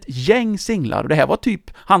släppt ett gäng singlar och det här var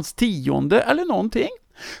typ hans 10:e eller någonting.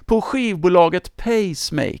 På skivbolaget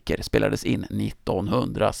Pacemaker spelades in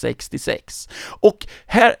 1966. Och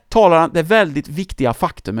här talar han det väldigt viktiga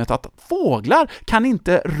faktumet att fåglar kan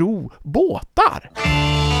inte ro båtar.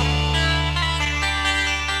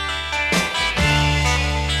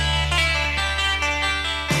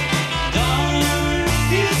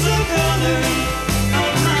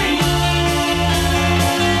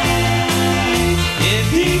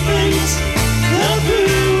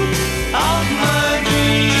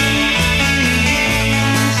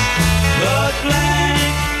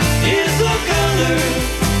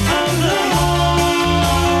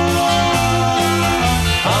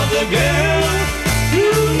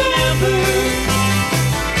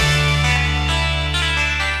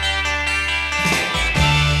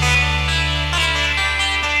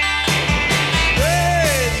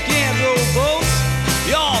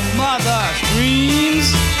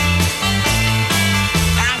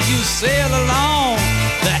 Sail along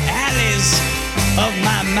the alleys of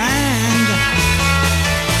my mind.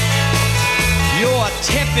 Your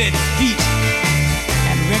tepid feet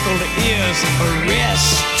and wrinkled ears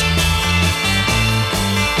arrest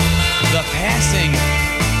the passing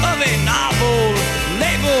of a novel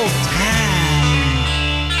labeled time.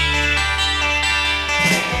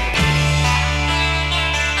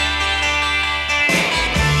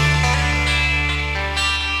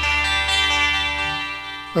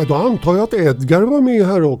 Ja, då antar jag att Edgar var med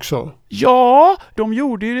här också. Ja, de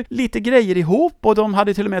gjorde ju lite grejer ihop och de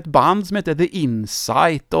hade till och med ett band som hette The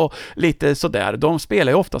Insight och lite sådär. De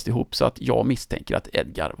spelar ju oftast ihop så att jag misstänker att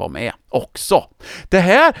Edgar var med också. Det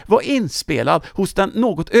här var inspelat hos den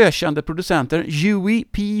något ökände producenten Huey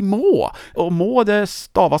P. Moe. Och Moe det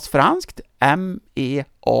stavas franskt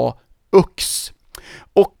M-E-A-Ux.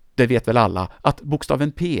 Och det vet väl alla att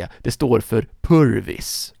bokstaven P, det står för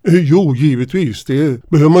Purvis. Jo, givetvis. Det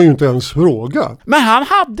behöver man ju inte ens fråga. Men han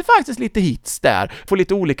hade faktiskt lite hits där på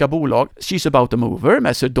lite olika bolag. She's About a Mover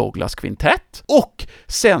med Sir Douglas Quintet. Och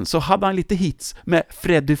sen så hade han lite hits med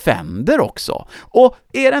Freddie Fender också. Och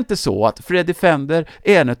är det inte så att Freddie Fender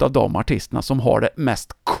är en av de artisterna som har det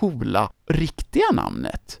mest coola, riktiga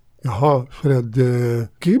namnet? Jaha, Fred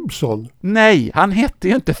Gibson? Nej, han hette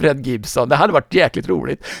ju inte Fred Gibson. Det hade varit jäkligt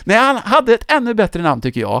roligt. Nej, han hade ett ännu bättre namn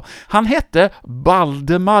tycker jag. Han hette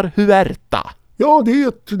Valdemar Huerta. Ja, det är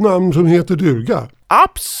ett namn som heter duga.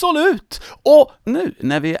 Absolut! Och nu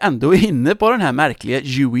när vi ändå är inne på den här märkliga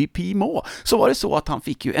Huey P. Moe så var det så att han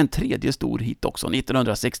fick ju en tredje stor hit också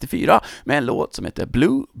 1964 med en låt som heter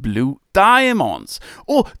Blue Blue Diamonds.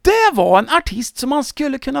 Och det var en artist som man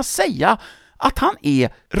skulle kunna säga att han är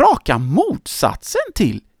raka motsatsen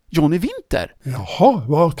till Johnny Winter. Jaha,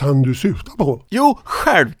 vad kan du syfta på? Jo,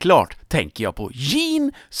 självklart tänker jag på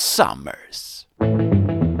Gene Summers.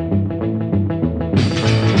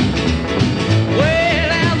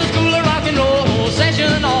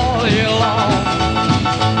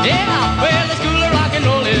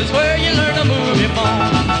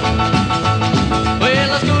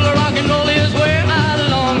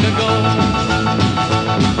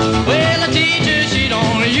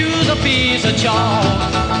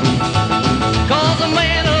 Cause a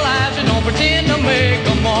man alive, she don't pretend to make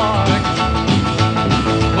a mark.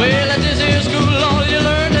 Well, at this here school, all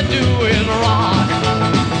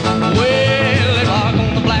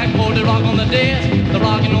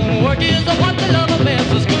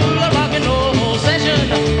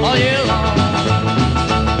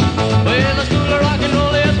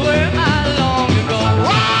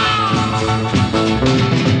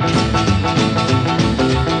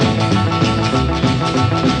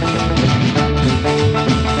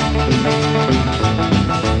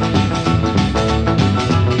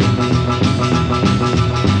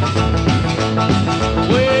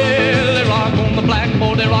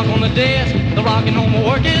The rock and roll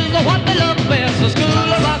work is what they love best. The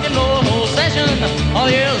school of rock and roll whole session all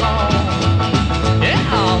year long.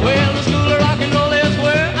 Yeah, well, the school of rock and roll is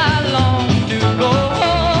where I long to go.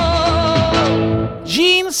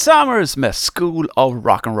 Gene Summers med School of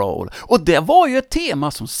Rock'n'Roll. Och det var ju ett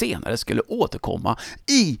tema som senare skulle återkomma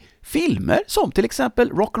i filmer som till exempel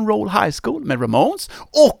Rock'n'Roll High School med Ramones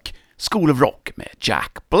och School of Rock med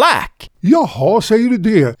Jack Black. Jaha, säger du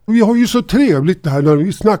det? Vi har ju så trevligt där när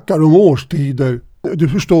vi snackar om årstider. Du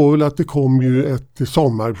förstår väl att det kom ju ett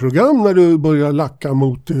sommarprogram när du börjar lacka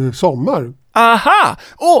mot sommar. Aha!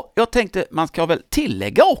 Och jag tänkte man ska väl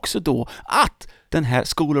tillägga också då att den här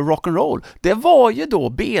School of Rock'n'Roll, det var ju då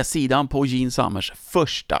B-sidan på Gene Summers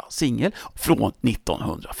första singel från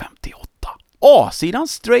 1958. A-sidan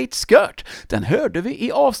Straight Skirt, den hörde vi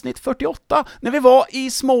i avsnitt 48 när vi var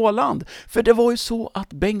i Småland. För det var ju så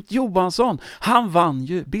att Bengt Johansson, han vann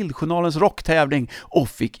ju Bildjournalens rocktävling och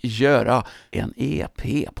fick göra en EP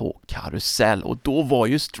på Karusell. Och då var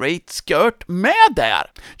ju Straight Skirt med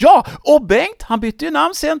där. Ja, och Bengt, han bytte ju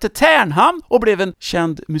namn sen till Tärnhamn och blev en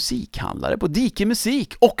känd musikhandlare på Dike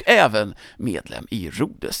Musik och även medlem i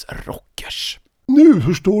Rodes Rockers. Nu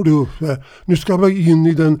förstår du, Uffe. Nu ska vi in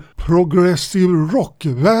i den progressive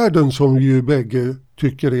rockvärlden som vi ju bägge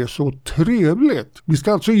tycker är så trevligt. Vi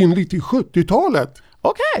ska alltså in lite i 70-talet.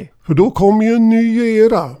 Okej. För då kommer ju en ny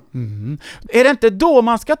era. Mm. Är det inte då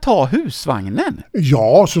man ska ta husvagnen?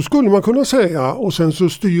 Ja, så skulle man kunna säga. Och sen så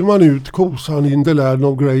styr man ut kosan In the Land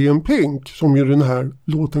of Graham Pink, som ju den här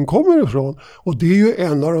låten kommer ifrån. Och det är ju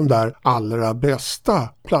en av de där allra bästa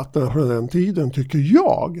plattorna från den tiden, tycker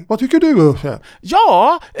jag. Vad tycker du, Uffe?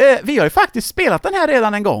 Ja, vi har ju faktiskt spelat den här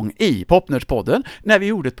redan en gång i Popnördspodden när vi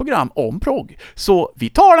gjorde ett program om prog. Så vi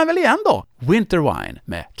tar den väl igen då. Winter Wine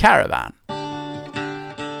med Caravan.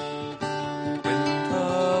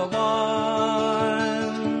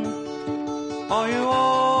 Are you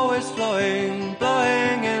always flowing,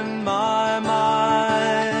 blowing in my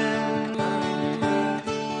mind?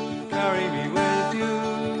 Carry me with you.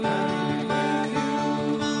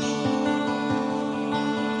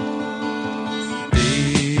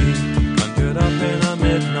 Deep, conjured up in a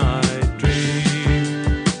midnight dream.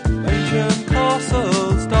 Ancient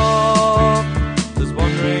castles dark, as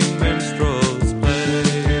wandering minstrels play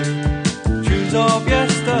tunes of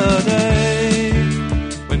yesterday,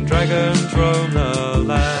 when dragons roam the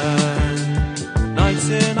land, knights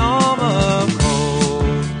in armor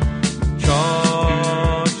cold,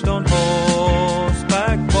 charged on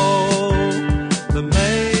horseback bold, the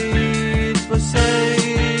maids were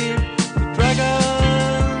saved, the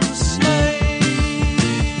dragons slain.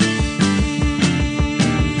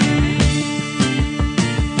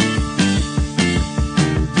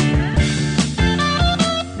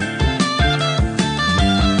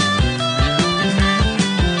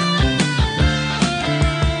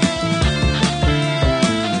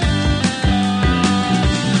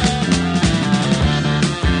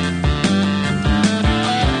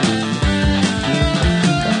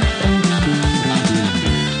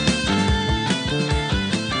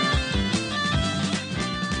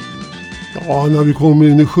 Ja, när vi kommer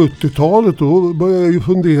in i 70-talet då började jag ju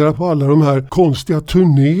fundera på alla de här konstiga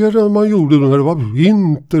turnéerna man gjorde då när det var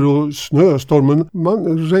vinter och snöstorm. Men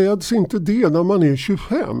man räds inte det när man är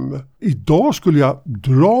 25. Idag skulle jag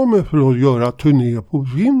dra mig för att göra turné på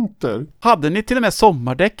vinter. Hade ni till och med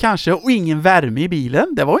sommardäck kanske och ingen värme i bilen?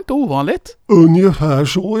 Det var inte ovanligt. Ungefär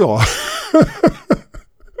så, ja.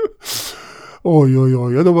 Oj,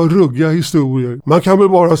 det var ruggiga historier. Man kan väl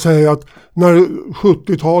bara säga att när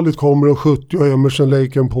 70-talet kommer och 70 och Emerson,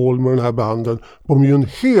 Lake and Palmer med den här banden kommer ju en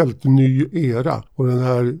helt ny era. Och den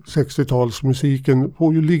här 60-talsmusiken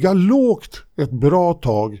får ju ligga lågt ett bra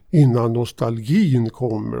tag innan nostalgin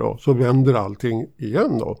kommer och så vänder allting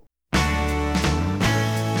igen då.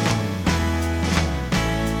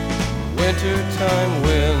 Wintertime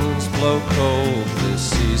winds blow cold this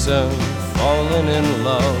season, falling in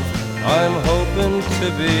love. I'm hoping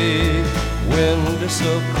to be. Wind is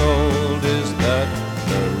so cold, is that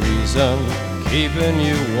the reason? Keeping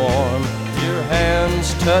you warm, your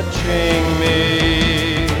hands touching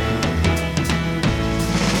me.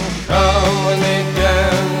 Come when they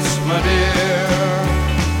dance, my dear.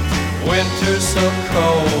 Winter's so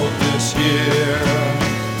cold this year.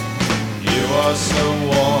 You are so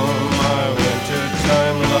warm, my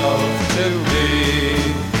wintertime love to be.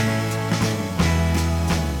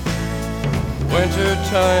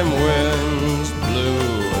 Wintertime winds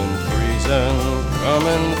blue and freezing,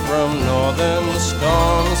 coming from northern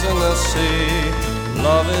storms in the sea.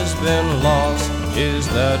 Love has been lost, is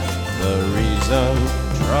that the reason?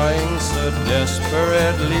 Trying so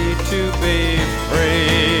desperately to be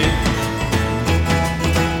free.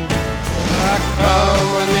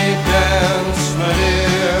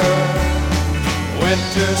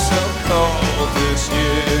 winter so cold this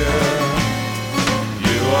year.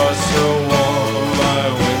 You are so warm, my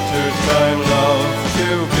wintertime love to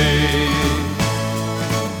be.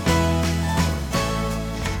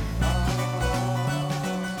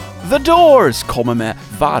 The Doors kommer med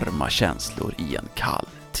varma känslor i en kall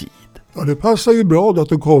tid. Ja, det passar ju bra att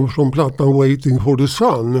det kom från plattan Waiting for the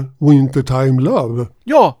Sun, Wintertime Love.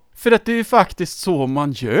 Ja, för att det är ju faktiskt så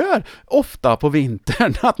man gör ofta på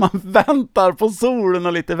vintern, att man väntar på solen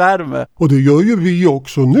och lite värme. Och det gör ju vi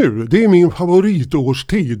också nu. Det är min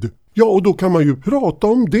favoritårstid. Ja, och då kan man ju prata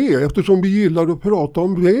om det eftersom vi gillar att prata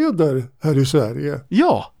om väder här i Sverige.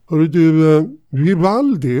 Ja. Hörru du,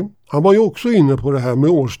 Vivaldi, han var ju också inne på det här med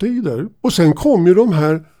årstider. Och sen kom ju de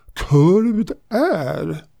här Curved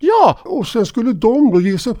Air. Ja! Och sen skulle de då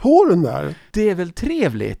ge sig på den där. Det är väl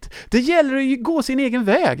trevligt. Det gäller att ju gå sin egen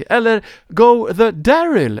väg. Eller go the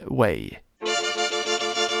Daryl way.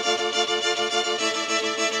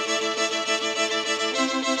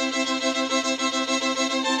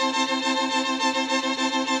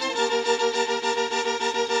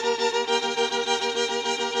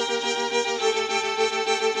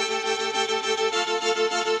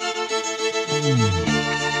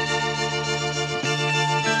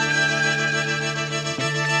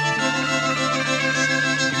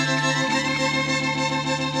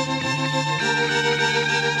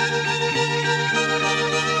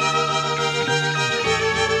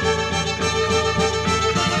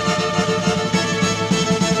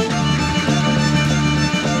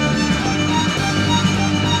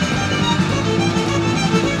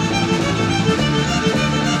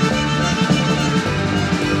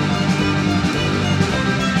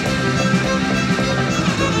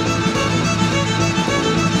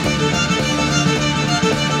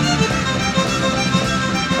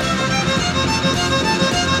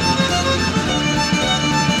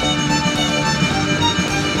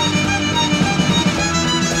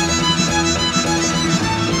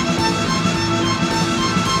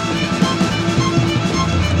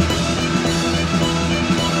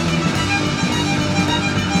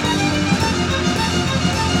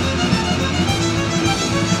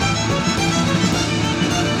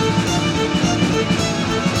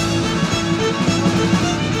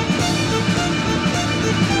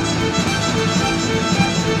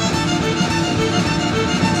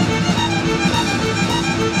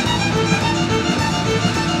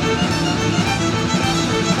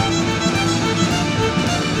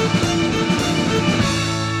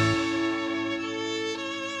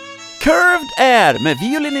 Curved Air med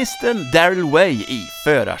violinisten Daryl Way i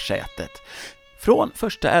förarsätet. Från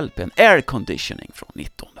första LP:n Air Conditioning från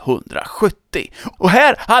 1970. Och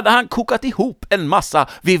här hade han kokat ihop en massa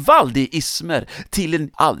Vivaldi-ismer till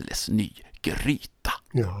en alldeles ny gryta.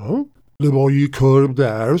 Ja, det var ju Curved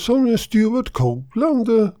Air som Stuart Copeland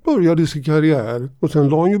började sin karriär. Och sen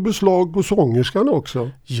la han ju beslag på sångerskan också.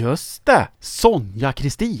 Just det, Sonja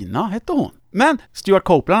Kristina hette hon. Men Stuart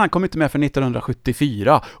Copeland, han kom inte med för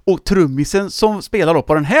 1974. Och trummisen som spelar då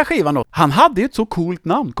på den här skivan då, han hade ju ett så coolt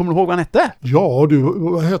namn. Kommer du ihåg vad han hette? Ja du,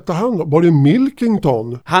 vad hette han då? Var det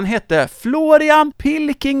Milkington? Han hette Florian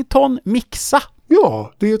Pilkington Mixa.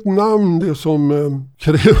 Ja, det är ett namn det som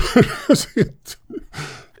kräver sitt.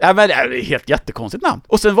 Ja, men det är ett helt jättekonstigt namn.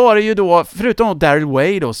 Och sen var det ju då, förutom Daryl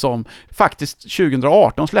Way då, som faktiskt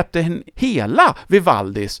 2018 släppte hela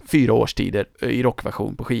Vivaldis 4 årstider i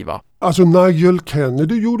rockversion på skiva. Alltså Nigel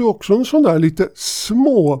Kennedy gjorde också en sån där lite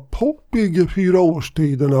småpoppig 4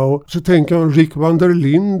 årstiderna. Och så tänker jag Rick van der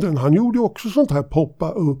Linden, han gjorde också sånt här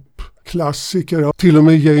poppa upp. Klassiker, till och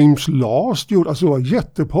med James Last gjorde, alltså det var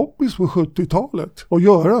jättepoppis på 70-talet att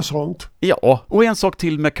göra sånt. Ja, och en sak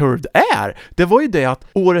till med Curved Air, det var ju det att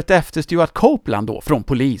året efter Stuart Copeland då, från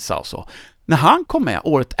Police alltså, när han kom med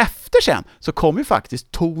året efter sen så kom ju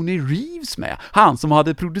faktiskt Tony Reeves med. Han som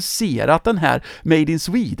hade producerat den här Made in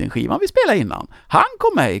Sweden-skivan vi spelade innan. Han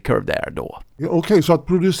kom med i Curved Air då. Ja, okej, så att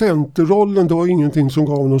producentrollen det var ingenting som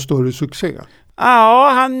gav någon större succé?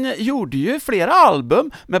 Ja, han gjorde ju flera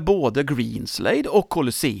album med både Greenslade och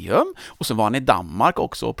Colosseum. Och så var han i Danmark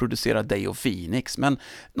också och producerade Day of Phoenix. Men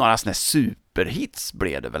några såna superhits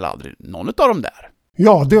blev det väl aldrig någon av dem där.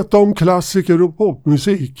 Ja, detta om klassiker och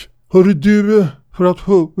popmusik. Hörru du, för att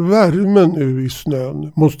få upp värmen nu i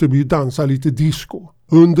snön måste vi dansa lite disco.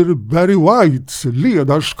 Under Barry Whites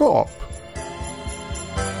ledarskap.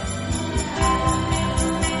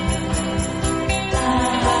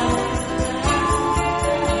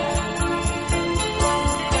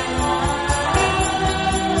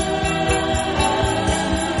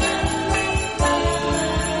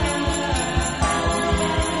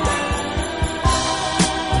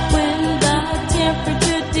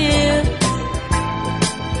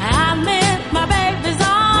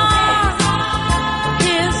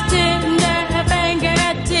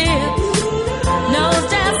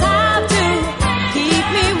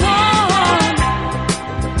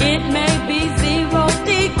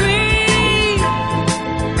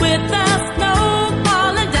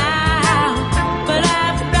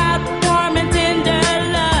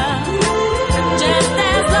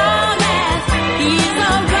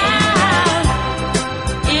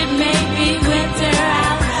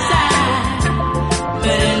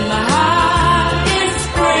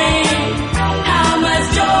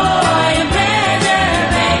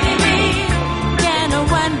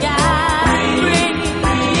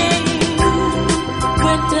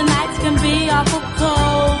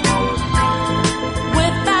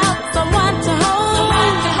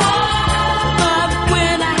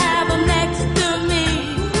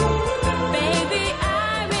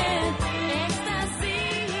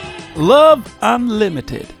 Love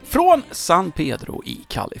Unlimited från San Pedro i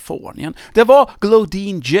Kalifornien. Det var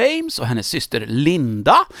Claudine James och hennes syster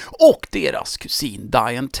Linda och deras kusin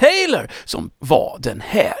Diane Taylor som var den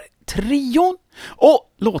här trion.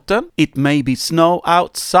 Och låten It May Be Snow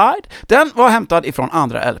Outside, den var hämtad ifrån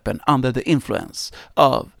andra LP:n Under the Influence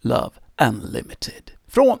of Love Unlimited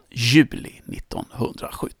från juli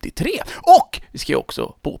 1973. Och vi ska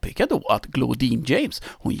också påpeka då att Claudine James,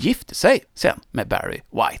 hon gifte sig sen med Barry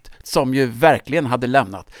White, som ju verkligen hade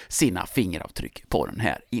lämnat sina fingeravtryck på den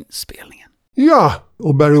här inspelningen. Ja,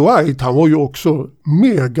 och Barry White, han var ju också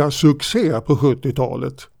megasuccé på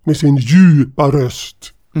 70-talet med sin djupa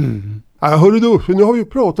röst. Hörru du, nu har vi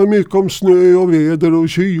pratat mycket om snö och väder och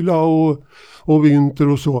kyla och vinter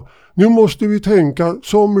och så. Nu måste vi tänka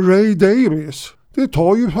som Ray Davies. Det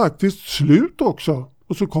tar ju faktiskt slut också.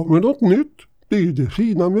 Och så kommer något nytt. Det är ju det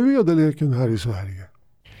fina med väderleken här i Sverige.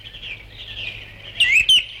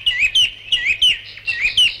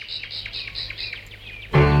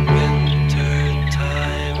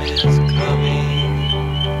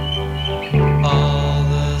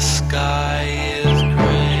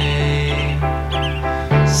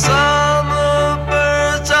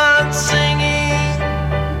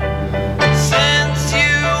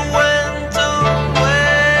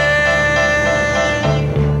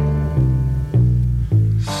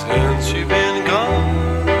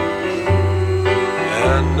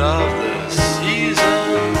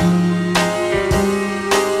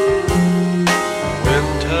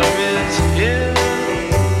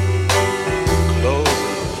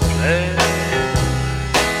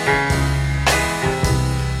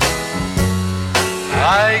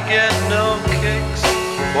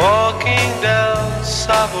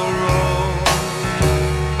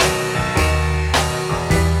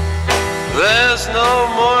 There's no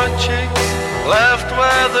more chicks left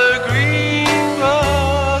where the green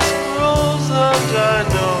grass grows, and I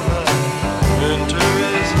know that winter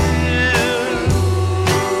is here,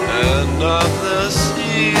 end of the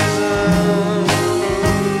season.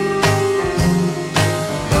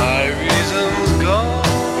 My reason's gone,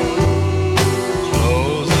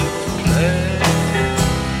 close of play.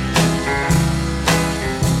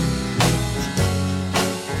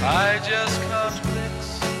 I just can't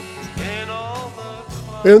fix in all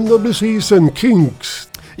the End of the Season, Kinks.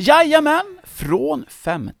 Jajamän, från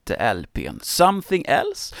femte LP:n Something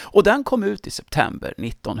Else, och den kom ut i september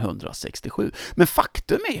 1967. Men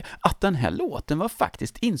faktum är att den här låten var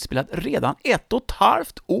faktiskt inspelad redan 1,5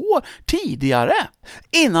 år tidigare,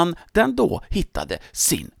 innan den då hittade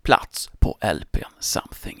sin plats på LP:n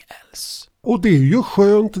Something Else. Och det är ju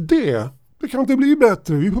skönt det. Det kan inte bli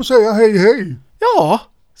bättre, vi får säga hej hej. Ja,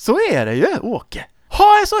 så är det ju, Åke. Ha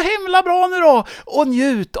det så himla bra nu då, och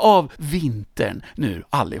njut av vintern nu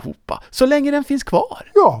allihopa, så länge den finns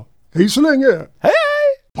kvar. Ja, hej så länge. Hej hej!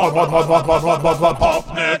 Popnördspodden.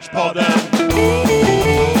 Popnördspodden.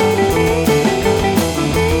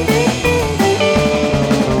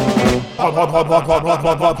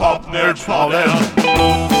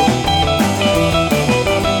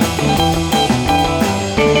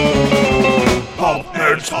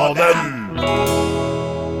 Popnördspodden.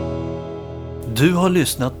 Du har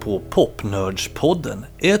lyssnat på Popnördspodden,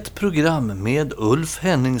 ett program med Ulf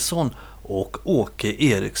Henningsson och Åke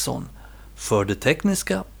Eriksson. För det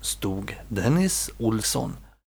tekniska stod Dennis Olsson.